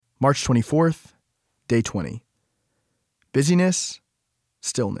March 24th, day 20. Busyness,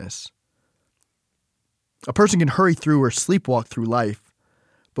 stillness. A person can hurry through or sleepwalk through life,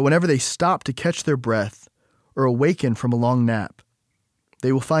 but whenever they stop to catch their breath or awaken from a long nap,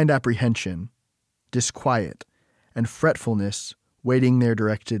 they will find apprehension, disquiet, and fretfulness waiting their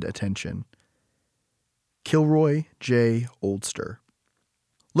directed attention. Kilroy J. Oldster.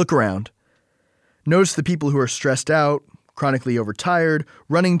 Look around. Notice the people who are stressed out, chronically overtired,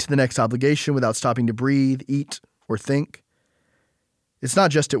 running to the next obligation without stopping to breathe, eat, or think. It's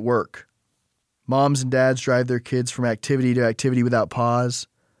not just at work. Moms and dads drive their kids from activity to activity without pause.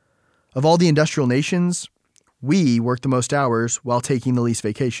 Of all the industrial nations, we work the most hours while taking the least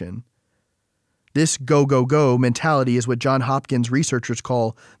vacation. This go, go, go mentality is what Johns Hopkins researchers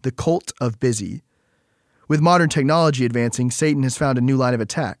call the cult of busy. With modern technology advancing, Satan has found a new line of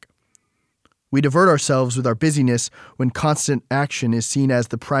attack. We divert ourselves with our busyness when constant action is seen as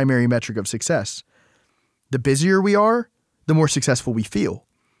the primary metric of success. The busier we are, the more successful we feel.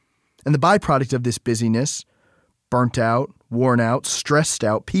 And the byproduct of this busyness, burnt out, worn out, stressed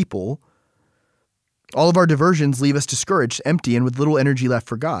out people, all of our diversions leave us discouraged, empty, and with little energy left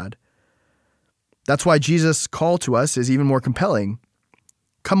for God. That's why Jesus' call to us is even more compelling.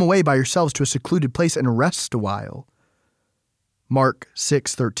 Come away by yourselves to a secluded place and rest a while. Mark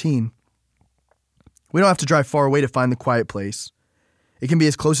 6:13. We don't have to drive far away to find the quiet place. It can be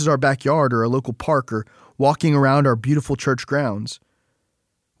as close as our backyard or a local park or walking around our beautiful church grounds.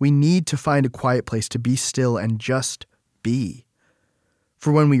 We need to find a quiet place to be still and just be.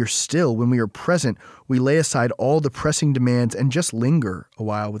 For when we are still, when we are present, we lay aside all the pressing demands and just linger a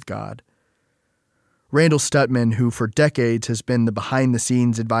while with God. Randall Stutman, who for decades has been the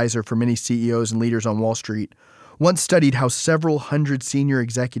behind-the-scenes advisor for many CEOs and leaders on Wall Street, once studied how several hundred senior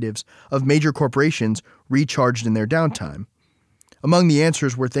executives of major corporations recharged in their downtime. Among the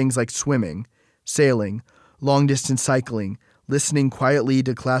answers were things like swimming, sailing, long-distance cycling, listening quietly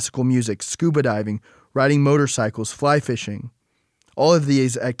to classical music, scuba diving, riding motorcycles, fly fishing. All of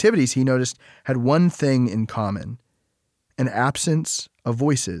these activities, he noticed, had one thing in common: an absence of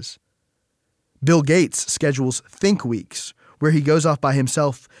voices. Bill Gates schedules Think Weeks, where he goes off by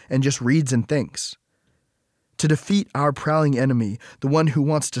himself and just reads and thinks. To defeat our prowling enemy, the one who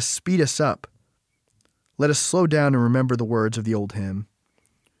wants to speed us up, let us slow down and remember the words of the old hymn.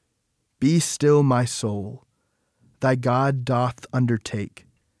 Be still, my soul, thy God doth undertake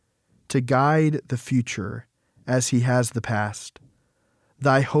to guide the future as he has the past.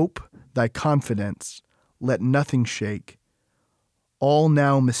 Thy hope, thy confidence, let nothing shake. All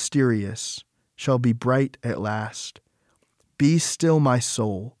now mysterious shall be bright at last. Be still, my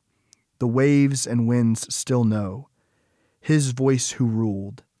soul, the waves and winds still know his voice who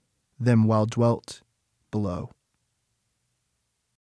ruled them while dwelt below.